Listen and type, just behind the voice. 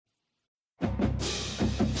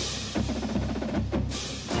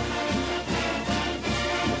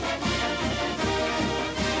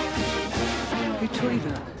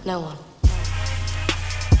No one.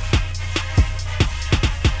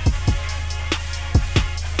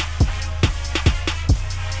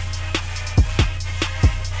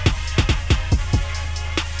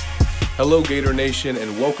 Hello, Gator Nation,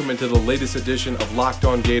 and welcome into the latest edition of Locked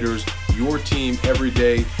On Gators, your team every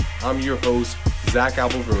day. I'm your host, Zach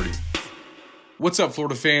Alberverdi. What's up,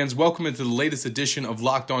 Florida fans? Welcome into the latest edition of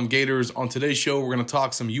Locked On Gators. On today's show, we're going to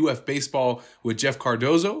talk some UF baseball with Jeff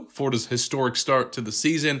Cardozo, Florida's historic start to the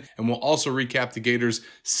season, and we'll also recap the Gators'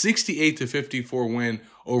 68-54 win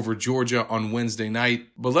over Georgia on Wednesday night.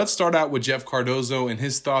 But let's start out with Jeff Cardozo and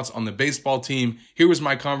his thoughts on the baseball team. Here was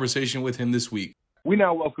my conversation with him this week. We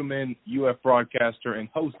now welcome in UF broadcaster and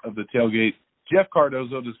host of The Tailgate, Jeff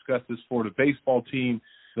Cardozo, to discuss this Florida baseball team,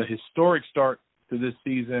 the historic start to this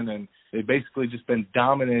season, and they've basically just been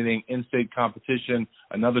dominating in-state competition.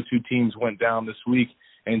 Another two teams went down this week,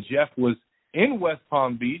 and Jeff was in West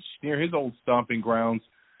Palm Beach near his old stomping grounds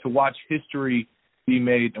to watch history be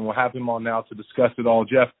made, and we'll have him on now to discuss it all.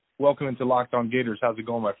 Jeff, welcome into Locked On Gators. How's it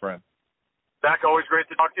going, my friend? Zach, always great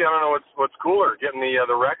to talk to you. I don't know what's cooler, getting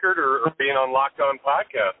the record or being on Locked On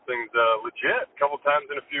podcast. Things legit a couple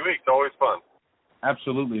times in a few weeks. Always fun.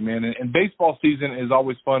 Absolutely, man. And baseball season is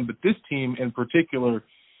always fun, but this team in particular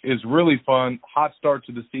is really fun. Hot start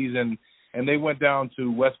to the season, and they went down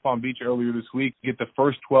to West Palm Beach earlier this week to get the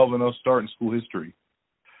first 12-0 start in school history.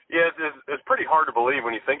 Yeah, it's pretty hard to believe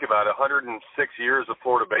when you think about it. 106 years of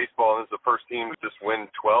Florida baseball, and this is the first team to just win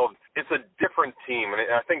 12. It's a different team, and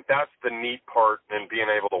I think that's the neat part in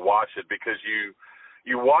being able to watch it, because you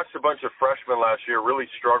watched a bunch of freshmen last year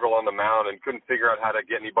really struggle on the mound and couldn't figure out how to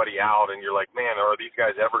get anybody out, and you're like, man, are these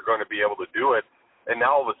guys ever going to be able to do it? And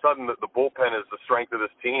now all of a sudden the bullpen is the strength of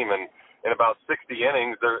this team, and in about 60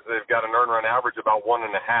 innings, they've got an earned run average about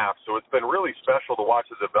 1.5. So it's been really special to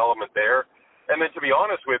watch the development there. And then to be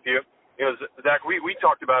honest with you, Zach, we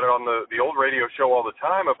talked about it on the old radio show all the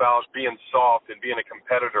time about being soft and being a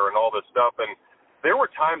competitor and all this stuff. And there were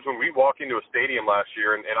times when we'd walk into a stadium last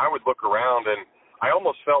year and I would look around and I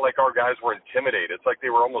almost felt like our guys were intimidated. It's like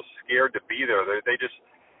they were almost scared to be there.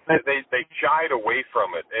 They shied away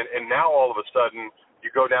from it. And now all of a sudden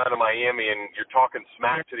you go down to Miami and you're talking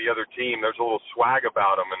smack to the other team. There's a little swag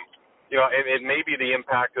about them. And, it may be the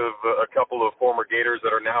impact of a couple of former Gators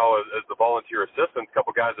that are now as the volunteer assistants, a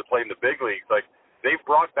couple guys that played in the big leagues. Like, they've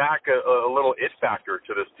brought back a little it factor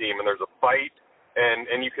to this team, and there's a fight,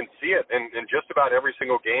 and you can see it. And just about every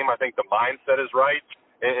single game, I think the mindset is right.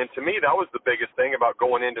 And to me, that was the biggest thing about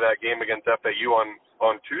going into that game against FAU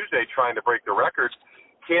on Tuesday, trying to break the records.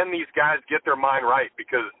 Can these guys get their mind right?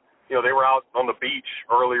 Because, they were out on the beach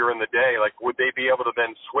earlier in the day. Like, would they be able to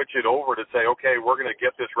then switch it over to say, okay, we're going to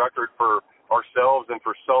get this record for ourselves and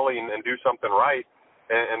for Sully and do something right?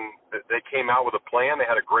 And they came out with a plan. They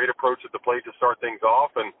had a great approach at the plate to start things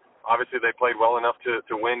off, and obviously they played well enough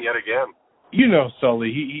to win yet again.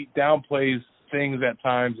 Sully, he downplays things at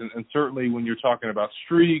times, and certainly when you're talking about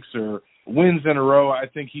streaks or wins in a row, I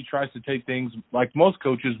think he tries to take things, like most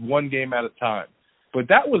coaches, one game at a time. But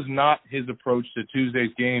that was not his approach to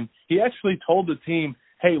Tuesday's game. He actually told the team,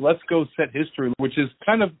 hey, let's go set history, which is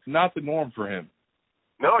kind of not the norm for him.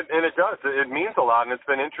 No, and it does. It means a lot, and it's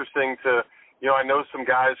been interesting to, I know some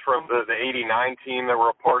guys from the 89 team that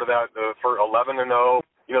were a part of that for 11-0.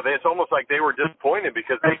 It's almost like they were disappointed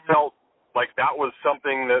because they felt like that was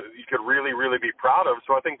something that you could really, really be proud of.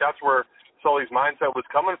 So I think that's where Sully's mindset was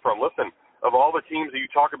coming from. Listen, of all the teams that you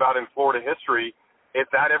talk about in Florida history, if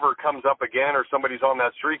that ever comes up again or somebody's on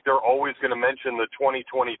that streak, they're always going to mention the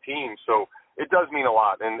 2020 team. So it does mean a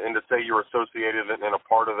lot, and to say you're associated and a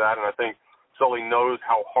part of that. And I think Sully knows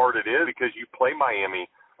how hard it is because you play Miami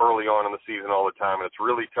early on in the season all the time, and it's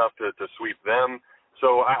really tough to sweep them.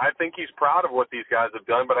 So I think he's proud of what these guys have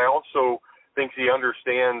done, but I also think he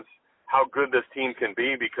understands how good this team can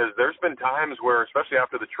be, because there's been times where, especially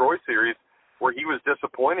after the Troy series, where he was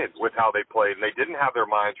disappointed with how they played, and they didn't have their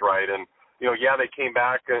minds right. And they came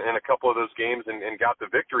back in a couple of those games and got the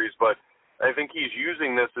victories, but I think he's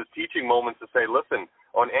using this as teaching moments to say, listen,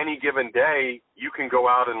 on any given day, you can go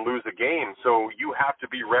out and lose a game, so you have to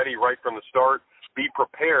be ready right from the start, be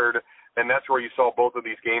prepared, and that's where you saw both of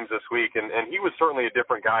these games this week, and he was certainly a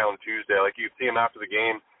different guy on Tuesday. Like, you'd see him after the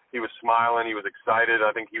game, he was smiling, he was excited.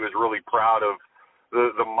 I think he was really proud of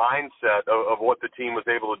the mindset of what the team was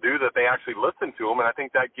able to do, that they actually listened to him, and I think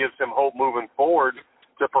that gives him hope moving forward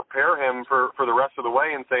to prepare him for the rest of the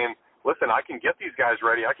way, and saying, listen, I can get these guys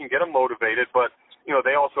ready, I can get them motivated, but,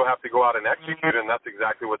 they also have to go out and execute, and that's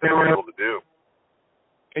exactly what they were able to do.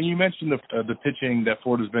 And you mentioned the pitching that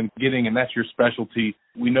Florida's been getting, and that's your specialty.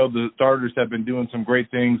 We know the starters have been doing some great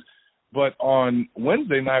things, but on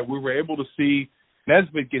Wednesday night we were able to see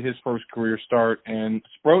Nesbitt get his first career start and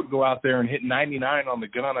Sproat go out there and hit 99 on the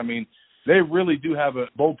gun. I mean, they really do have a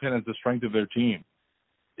bullpen as the strength of their team.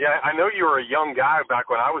 Yeah, I know you were a young guy back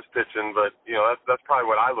when I was pitching, but, that's probably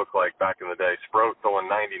what I looked like back in the day. Sproat throwing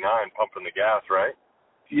 99, pumping the gas, right?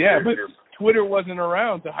 Yeah, but Twitter wasn't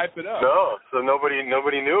around to hype it up. No, so nobody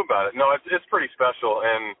knew about it. No, it's pretty special,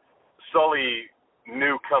 and Sully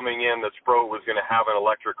knew coming in that Sproat was going to have an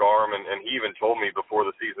electric arm, and he even told me before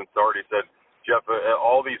the season started, he said, Jeff,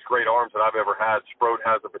 all these great arms that I've ever had, Sproat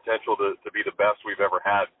has the potential to be the best we've ever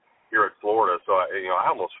had here at Florida. So, I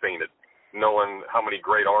almost fainted knowing how many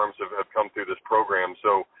great arms have come through this program.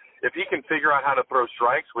 So if he can figure out how to throw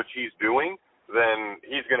strikes, which he's doing, then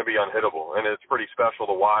he's going to be unhittable, and it's pretty special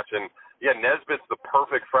to watch. And, yeah, Nesbitt's the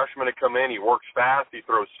perfect freshman to come in. He works fast. He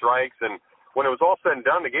throws strikes. And when it was all said and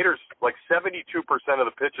done, the Gators, like 72% of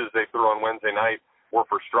the pitches they threw on Wednesday night were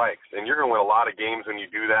for strikes. And you're going to win a lot of games when you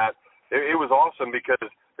do that. It was awesome because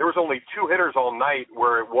there was only 2 hitters all night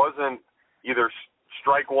where it wasn't either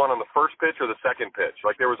strike one on the first pitch or the second pitch.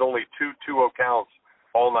 Like there was only 2 2-0 counts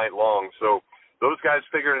all night long. So those guys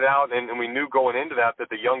figured it out, and we knew going into that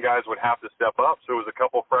the young guys would have to step up. So it was a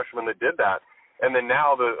couple freshmen that did that. And then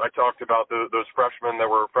now I talked about those freshmen that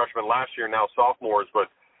were freshmen last year, now sophomores,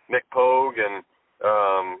 but Nick Pogue and,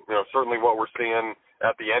 certainly what we're seeing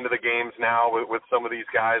at the end of the games now with some of these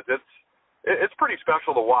guys, it's pretty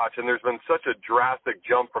special to watch. And there's been such a drastic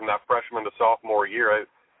jump from that freshman to sophomore year.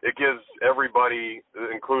 It gives everybody,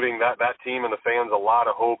 including that team and the fans, a lot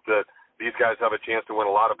of hope that these guys have a chance to win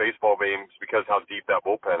a lot of baseball games because how deep that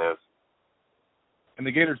bullpen is. And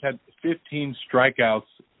the Gators had 15 strikeouts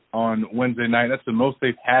on Wednesday night. That's the most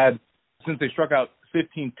they've had since they struck out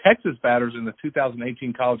 15 Texas batters in the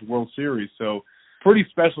 2018 College World Series. So pretty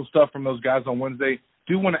special stuff from those guys on Wednesday.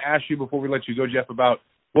 Do want to ask you before we let you go, Jeff, about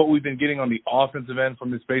what we've been getting on the offensive end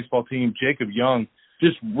from this baseball team. Jacob Young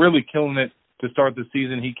just really killing it to start the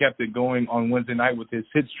season. He kept it going on Wednesday night with his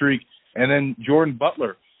hit streak. And then Jordan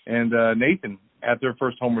Butler and Nathan had their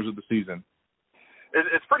first homers of the season.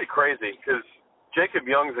 It's pretty crazy because Jacob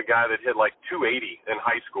Young's a guy that hit like 280 in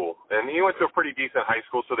high school. And he went to a pretty decent high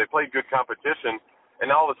school, so they played good competition. And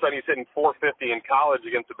now all of a sudden he's hitting 450 in college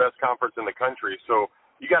against the best conference in the country. So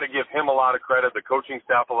you got to give him a lot of credit, the coaching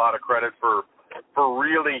staff a lot of credit for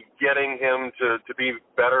really getting him to be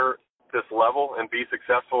better at this level and be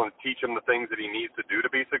successful and teach him the things that he needs to do to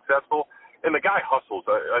be successful. And the guy hustles.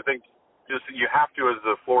 I think just you have to, as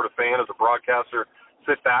a Florida fan, as a broadcaster,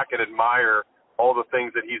 sit back and admire all the things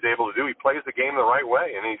that he's able to do. He plays the game the right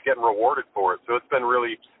way, and he's getting rewarded for it. So it's been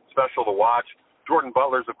really special to watch. Jordan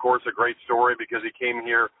Butler's, of course, a great story because he came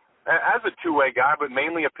here as a two-way guy, but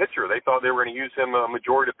mainly a pitcher. They thought they were going to use him a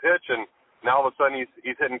majority to pitch, and now all of a sudden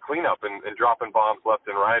he's hitting cleanup and dropping bombs left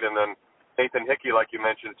and right. And then Nathan Hickey, like you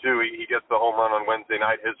mentioned, too, he gets the home run on Wednesday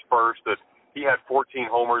night, his first. He had 14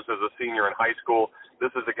 homers as a senior in high school.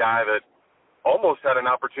 This is a guy that almost had an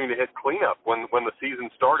opportunity to hit cleanup when the season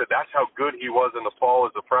started. That's how good he was in the fall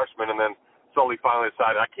as a freshman, and then Sully finally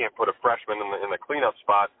decided, I can't put a freshman in the cleanup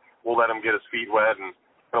spot. We'll let him get his feet wet and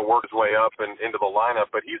kind of work his way up and into the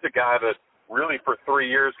lineup. But he's a guy that really for 3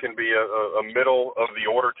 years can be a middle of the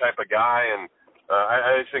order type of guy, and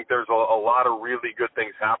I think there's a lot of really good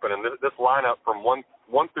things happen. And this lineup from 1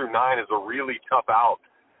 through 9 is a really tough out,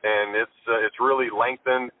 and it's really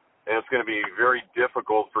lengthened. And it's going to be very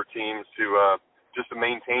difficult for teams to just to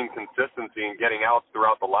maintain consistency in getting outs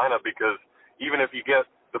throughout the lineup, because even if you get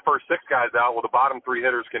the first 6 guys out, well, the bottom 3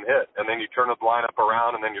 hitters can hit, and then you turn the lineup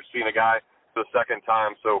around, and then you're seeing a guy for the second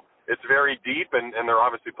time. So it's very deep, and they're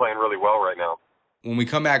obviously playing really well right now. When we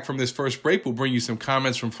come back from this first break, we'll bring you some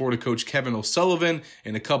comments from Florida coach Kevin O'Sullivan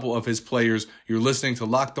and a couple of his players. You're listening to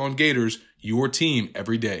Locked On Gators, your team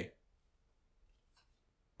every day.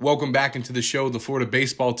 Welcome back into the show. The Florida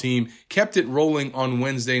baseball team kept it rolling on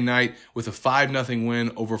Wednesday night with a 5-0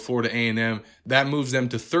 win over Florida A&M. That moves them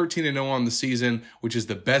to 13-0 on the season, which is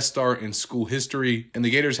the best start in school history. And the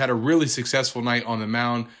Gators had a really successful night on the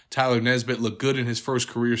mound. Tyler Nesbitt looked good in his first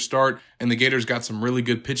career start, and the Gators got some really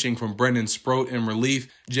good pitching from Brendan Sproat in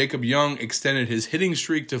relief. Jacob Young extended his hitting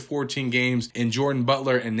streak to 14 games, and Jordan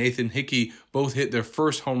Butler and Nathan Hickey both hit their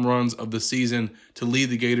first home runs of the season to lead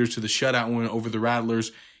the Gators to the shutout win over the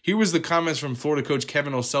Rattlers. Here was the comments from Florida coach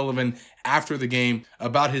Kevin O'Sullivan after the game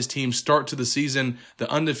about his team's start to the season, the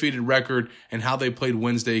undefeated record, and how they played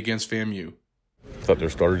Wednesday against FAMU. I thought their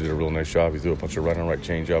starter did a real nice job. He threw a bunch of right-on-right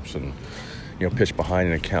change-ups and, pitched behind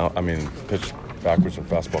in a count. Pitched backwards and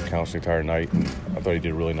fastball counts the entire night. And I thought he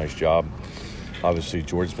did a really nice job. Obviously,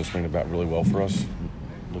 Jordan's been swinging the bat really well for us.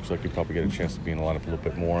 looks like he'll probably get a chance to be in the lineup a little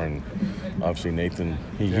bit more. And obviously Nathan,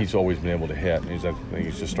 he's always been able to hit. I think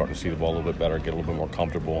he's just starting to see the ball a little bit better, get a little bit more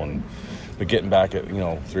comfortable. But getting back at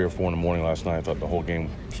 3 or 4 in the morning last night, I thought the whole game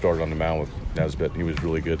started on the mound with Nesbitt. He was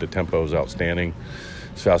really good. The tempo was outstanding.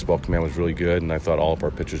 His fastball command was really good, and I thought all of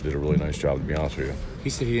our pitchers did a really nice job, to be honest with you. He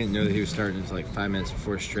said he didn't know that he was starting until like 5 minutes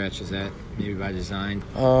before stretch. Is that maybe by design?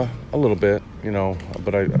 A little bit,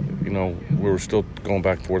 but we were still going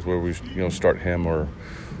back and forth where we, start him or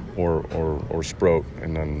Sproat,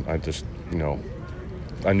 and then I just,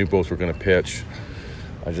 I knew both were going to pitch.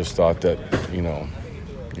 I just thought that,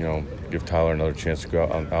 give Tyler another chance to go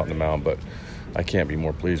out in the mound, but I can't be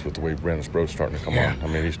more pleased with the way Brandon Sproat's starting to come on. I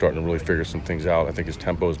mean, he's starting to really figure some things out. I think his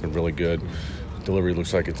tempo has been really good. Delivery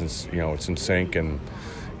looks like it's in sync, and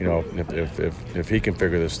if he can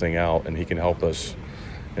figure this thing out and he can help us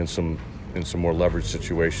in some more leverage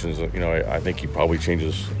situations, I think he probably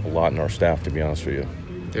changes a lot in our staff, to be honest with you.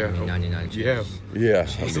 Yeah, 99. Yeah.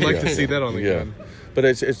 I'd like to see that on the gun. But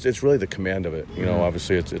it's really the command of it.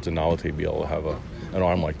 Obviously it's a novelty to be able to have an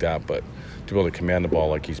arm like that, but to be able to command the ball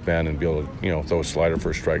like he's been and be able to throw a slider for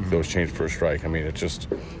a strike, throw a change for a strike. I mean, it's just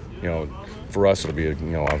for us it'll be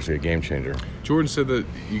obviously a game changer. Jordan said that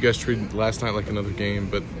you guys treated last night like another game,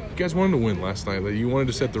 but you guys wanted to win last night. Like, you wanted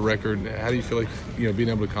to set the record. How do you feel like being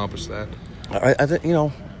able to accomplish that? I think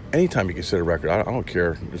anytime you can set a record, I don't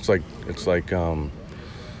care. It's like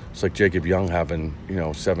Jacob Young having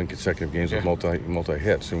 7 consecutive games with multi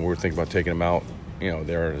hits, and we're thinking about taking him out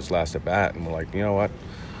there at his last at bat, and we're like, you know what,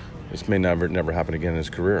 this may never happen again in his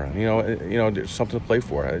career. There's something to play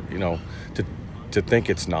for. To think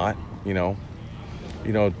it's not, to be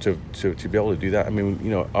able to do that. I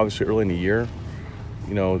mean, obviously early in the year,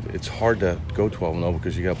 it's hard to go 12-0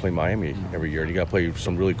 because you got to play Miami every year, and you got to play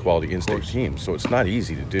some really quality in-state teams. So it's not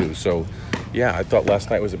easy to do. So, yeah, I thought last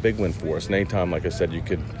night was a big win for us. And anytime, like I said, you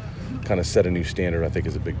could kind of set a new standard, I think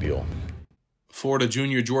is a big deal. Florida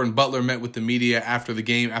junior Jordan Butler met with the media after the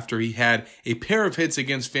game after he had a pair of hits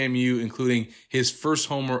against FAMU, including his first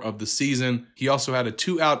homer of the season. He also had a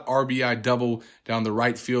 2-out RBI double down the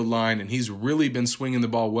right field line, and he's really been swinging the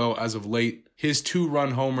ball well as of late. His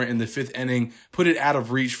 2-run homer in the 5th inning put it out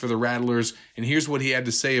of reach for the Rattlers, and here's what he had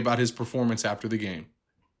to say about his performance after the game.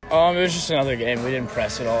 It was just another game. We didn't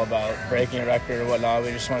press at all about breaking a record or whatnot.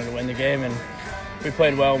 We just wanted to win the game, and we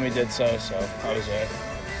played well and we did so that was it.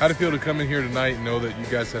 How did it feel to come in here tonight and know that you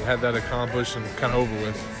guys had that accomplished and kind of over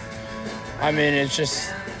with? I mean, it's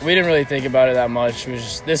just we didn't really think about it that much.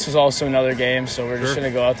 This was also another game, so we're just going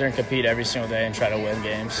to go out there and compete every single day and try to win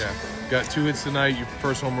games. Yeah. Got 2 hits tonight, your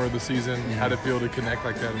first homer of the season. How did it feel to connect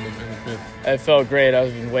like that in the 5th? It felt great.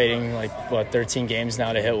 I've been waiting 13 games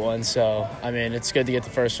now to hit one. So, I mean, it's good to get the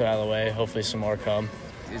first one out of the way. Hopefully some more come.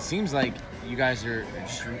 It seems like you guys are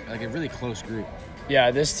just like a really close group.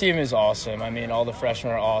 Yeah, this team is awesome. I mean, all the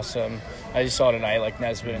freshmen are awesome. I just saw tonight,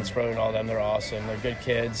 Nesbitt and Sproat and all them, they're awesome. They're good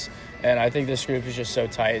kids. And I think this group is just so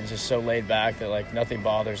tight and just so laid back that, nothing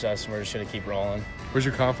bothers us, and we're just going to keep rolling. Where's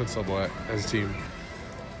your confidence level at as a team?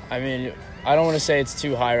 I mean, I don't want to say it's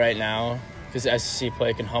too high right now because SEC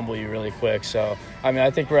play can humble you really quick. So, I mean,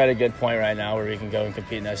 I think we're at a good point right now where we can go and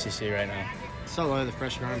compete in the SEC right now. Saw a lot of the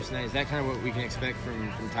freshman arms tonight. Is that kind of what we can expect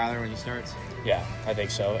from Tyler when he starts? Yeah, I think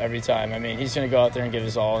so. Every time. I mean, he's going to go out there and give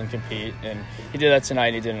his all and compete. And he did that tonight,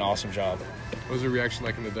 and he did an awesome job. What was the reaction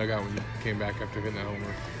like in the dugout when you came back after hitting that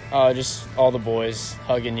homer? Just all the boys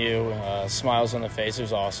hugging you, smiles on the face. It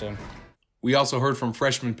was awesome. We also heard from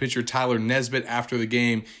freshman pitcher Tyler Nesbitt after the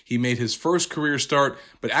game. He made his first career start,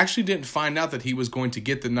 but actually didn't find out that he was going to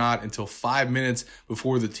get the nod until 5 minutes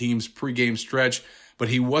before the team's pregame stretch. But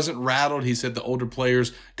he wasn't rattled. He said the older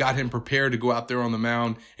players got him prepared to go out there on the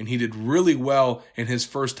mound, and he did really well in his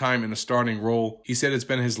first time in a starting role. He said it's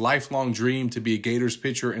been his lifelong dream to be a Gators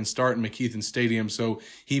pitcher and start in McKeithen Stadium, so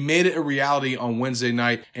he made it a reality on Wednesday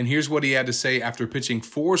night, and here's what he had to say after pitching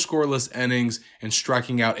 4 scoreless innings and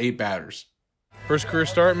striking out 8 batters. First career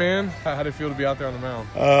start, man. How did it feel to be out there on the mound?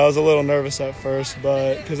 I was a little nervous at first,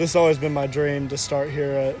 but because it's always been my dream to start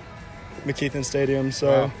here at McKeithen Stadium,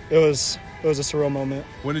 so wow. It was a surreal moment.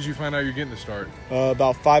 When did you find out you're getting the start?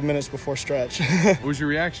 About 5 minutes before stretch. What was your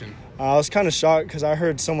reaction? I was kind of shocked because I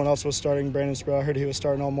heard someone else was starting, Brandon Sproat. I heard he was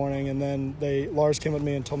starting all morning, and then Lars came with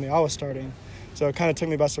me and told me I was starting. So it kind of took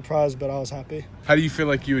me by surprise, but I was happy. How do you feel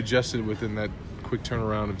like you adjusted within that quick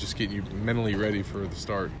turnaround of just getting you mentally ready for the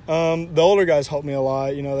start? The older guys helped me a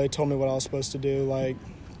lot. They told me what I was supposed to do,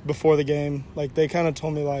 before the game. They kind of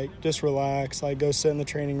told me, just relax, go sit in the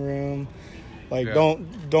training room.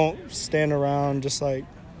 Don't stand around, just,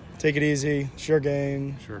 take it easy. It's your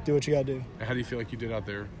game. Sure. Do what you got to do. How do you feel like you did out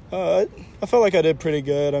there? I felt like I did pretty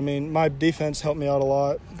good. I mean, my defense helped me out a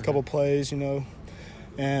lot, a couple plays,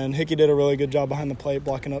 and Hickey did a really good job behind the plate,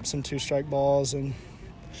 blocking up some 2-strike balls, and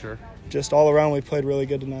Sure. just all around we played really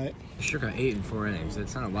good tonight. You sure got 8 in 4 innings.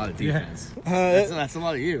 That's not a lot of defense. That's a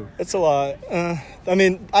lot of you. It's a lot. I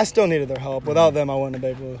mean, I still needed their help. Without them, I wouldn't have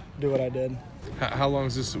been able to do what I did. How long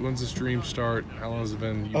is this? When's the stream start? How long has it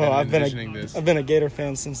been? I've been a Gator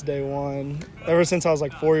fan since day one. Ever since I was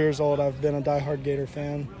like 4 years old, I've been a diehard Gator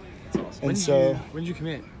fan. When did you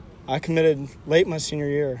commit? I committed late my senior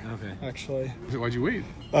year. Okay. Actually. Why'd you wait?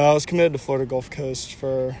 I was committed to Florida Gulf Coast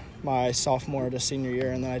for my sophomore to senior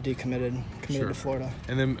year, and then I committed to Florida.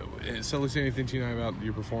 And then, Sully, say anything to you about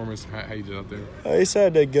your performance, how you did out there? He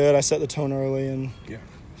said I did good. I set the tone early and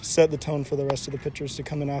set the tone for the rest of the pitchers to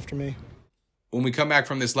come in after me. When we come back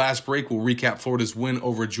from this last break, we'll recap Florida's win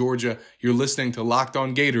over Georgia. You're listening to Locked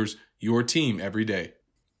On Gators, your team every day.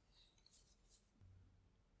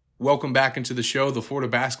 Welcome back into the show. The Florida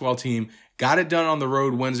basketball team got it done on the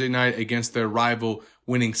road Wednesday night against their rival,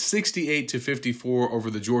 winning 68-54 over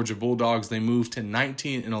the Georgia Bulldogs. They moved to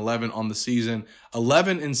 19-11 on the season,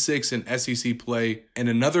 11-6 in SEC play, and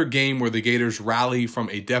another game where the Gators rally from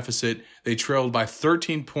a deficit. They trailed by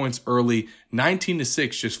 13 points early,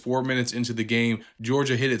 19-6 just 4 minutes into the game.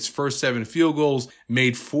 Georgia hit its first 7 field goals,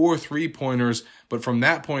 made 4 3-pointers, but from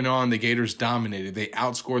that point on, the Gators dominated. They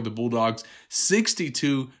outscored the Bulldogs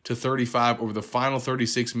 62-35 over the final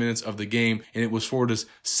 36 minutes of the game, and it was Florida's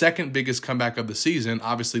second biggest comeback of the season,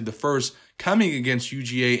 obviously the first coming against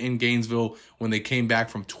UGA in Gainesville when they came back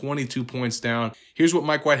from 22 points down. Here's what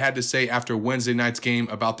Mike White had to say after Wednesday night's game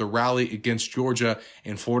about the rally against Georgia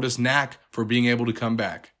and Florida's knack for being able to come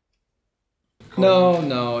back.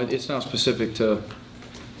 No, it's not specific to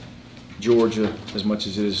Georgia as much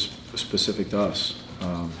as it is specific to us.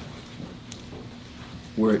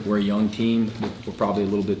 We're a young team. We're probably a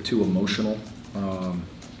little bit too emotional,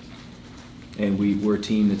 and we're a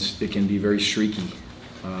team that can be very streaky.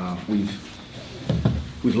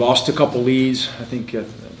 We've lost a couple leads. I think I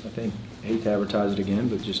hate to advertise it again,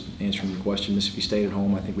 but just answering your question, Mississippi State at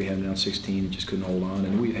home, I think we had them down 16 and just couldn't hold on.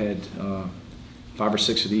 And we've had 5 or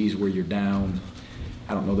 6 of these where you're down.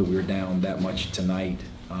 I don't know that we were down that much tonight,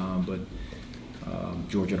 but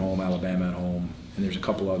Georgia at home, Alabama at home, and there's a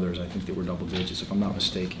couple others I think that were double digits, if I'm not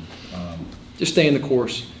mistaken. Just staying the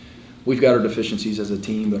course. We've got our deficiencies as a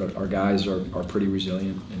team, but our guys are pretty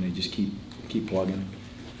resilient, and they just keep plugging.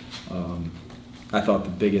 I thought the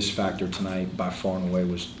biggest factor tonight, by far and away,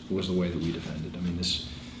 was the way that we defended. I mean, this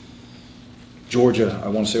Georgia, I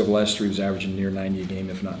want to say over the last 3 was averaging near 90 a game,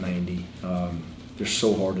 if not 90. They're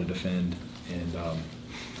so hard to defend, and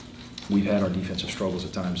we've had our defensive struggles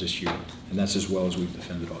at times this year, and that's as well as we've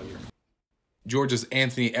defended all year. Georgia's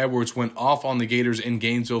Anthony Edwards went off on the Gators in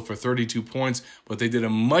Gainesville for 32 points, but they did a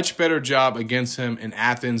much better job against him in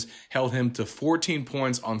Athens, held him to 14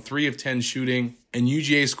 points on 3 of 10 shooting, and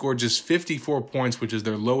UGA scored just 54 points, which is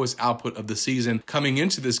their lowest output of the season. Coming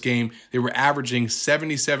into this game, they were averaging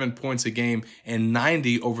 77 points a game and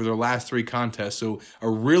 90 over their last 3 contests, so a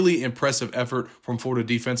really impressive effort from Florida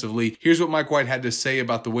defensively. Here's what Mike White had to say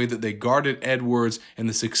about the way that they guarded Edwards and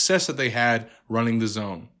the success that they had running the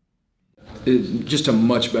zone. Just a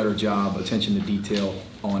much better job, attention to detail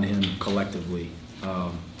on him collectively,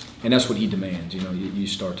 and that's what he demands. You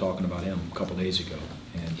start talking about him a couple days ago,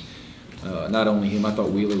 and not only him, I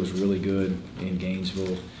thought Wheeler was really good in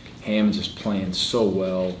Gainesville. Hammonds is playing so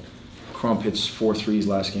well. Crump hits 4 threes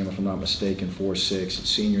last game, if I'm not mistaken, 4-6. It's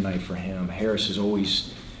senior night for him. Harris has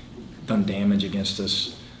always done damage against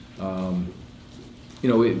us.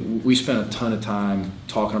 We spent a ton of time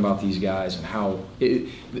talking about these guys and how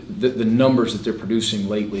the numbers that they're producing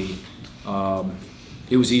lately.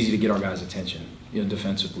 It was easy to get our guys' attention,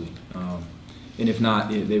 defensively, and if not,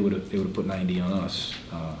 they would have put 90 on us.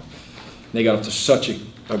 They got off to such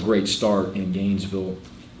a great start in Gainesville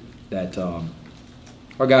that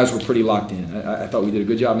our guys were pretty locked in. I thought we did a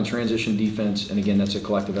good job in transition defense, and again, that's a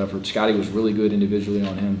collective effort. Scotty was really good individually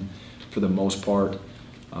on him for the most part.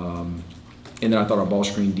 And then I thought our ball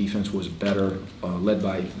screen defense was better, led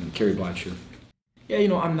by Kerry Blatcher. Yeah,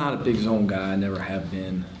 I'm not a big zone guy. I never have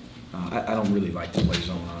been. I don't really like to play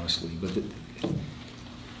zone, honestly. But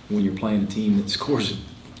when you're playing a team that scores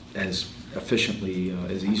as efficiently,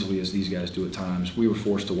 as easily as these guys do at times, we were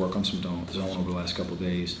forced to work on some zone over the last couple of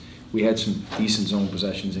days. We had some decent zone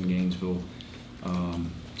possessions in Gainesville.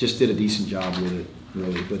 Just did a decent job with it,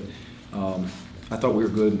 really. But I thought we were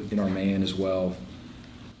good in our man as well.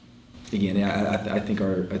 Again, I think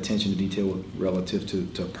our attention to detail relative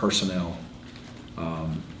to personnel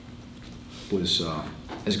was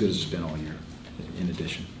as good as it's been all year in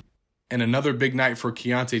addition. And another big night for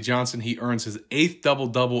Keontae Johnson. He earns his 8th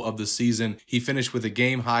double-double of the season. He finished with a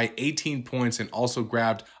game-high 18 points and also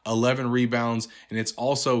grabbed 11 rebounds. And it's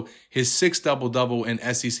also his 6th double-double in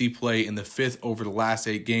SEC play in the 5th over the last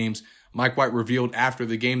 8 games. Mike White revealed after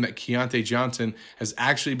the game that Keontae Johnson has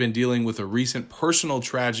actually been dealing with a recent personal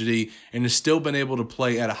tragedy and has still been able to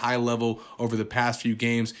play at a high level over the past few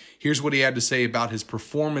games. Here's what he had to say about his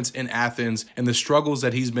performance in Athens and the struggles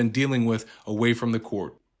that he's been dealing with away from the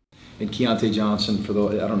court. And Keontae Johnson,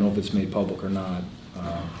 I don't know if it's made public or not,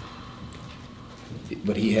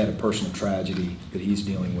 but he had a personal tragedy that he's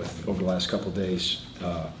dealing with over the last couple of days.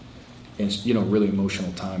 And it's, really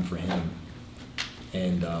emotional time for him.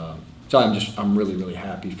 And so I'm really, really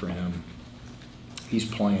happy for him. He's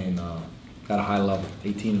playing at a high level,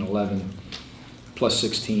 18 and 11, plus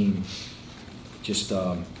 16. Just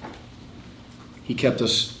he kept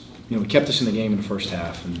us in the game in the first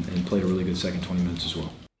half and played a really good second 20 minutes as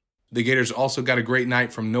well. The Gators also got a great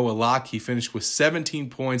night from Noah Locke. He finished with 17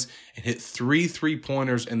 points and hit 3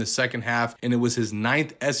 3-pointers in the second half, and it was his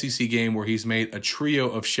 9th SEC game where he's made a trio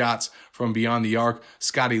of shots from beyond the arc.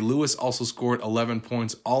 Scotty Lewis also scored 11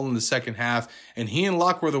 points all in the second half, and he and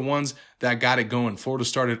Locke were the ones that got it going. Florida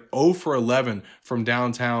started 0 for 11 from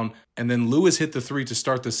downtown, and then Lewis hit the 3 to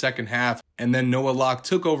start the second half, and then Noah Locke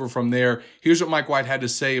took over from there. Here's what Mike White had to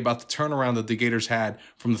say about the turnaround that the Gators had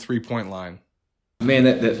from the 3-point line. Man,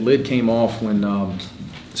 that lid came off when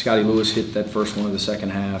Scotty Lewis hit that first one of the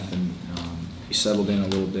second half, and he settled in a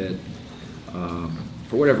little bit.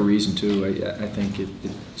 For whatever reason, too, I think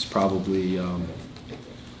it's probably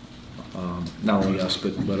not only us,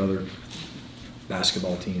 but other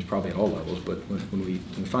basketball teams, probably at all levels. But when we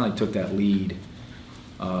finally took that lead,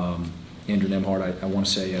 Andrew Nembhard, I want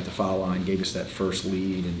to say, at the foul line, gave us that first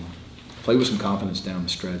lead and played with some confidence down the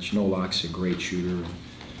stretch. Noah Locke's a great shooter.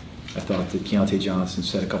 I thought that Keontae Johnson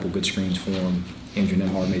set a couple good screens for him. Andrew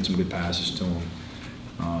Nembhard made some good passes to him.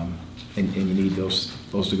 And you need those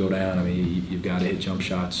to go down. I mean, you've got to hit jump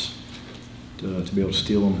shots to be able to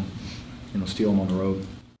steal them on the road.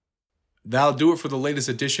 That'll do it for the latest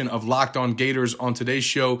edition of Locked On Gators. On today's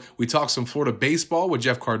show, we talked some Florida baseball with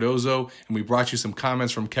Jeff Cardozo, and we brought you some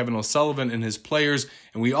comments from Kevin O'Sullivan and his players,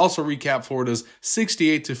 and we also recapped Florida's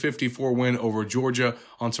 68-54 win over Georgia.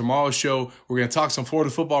 On tomorrow's show, we're going to talk some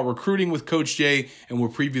Florida football recruiting with Coach Jay, and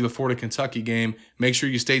we'll preview the Florida-Kentucky game. Make sure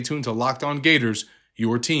you stay tuned to Locked On Gators,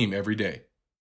 your team every day.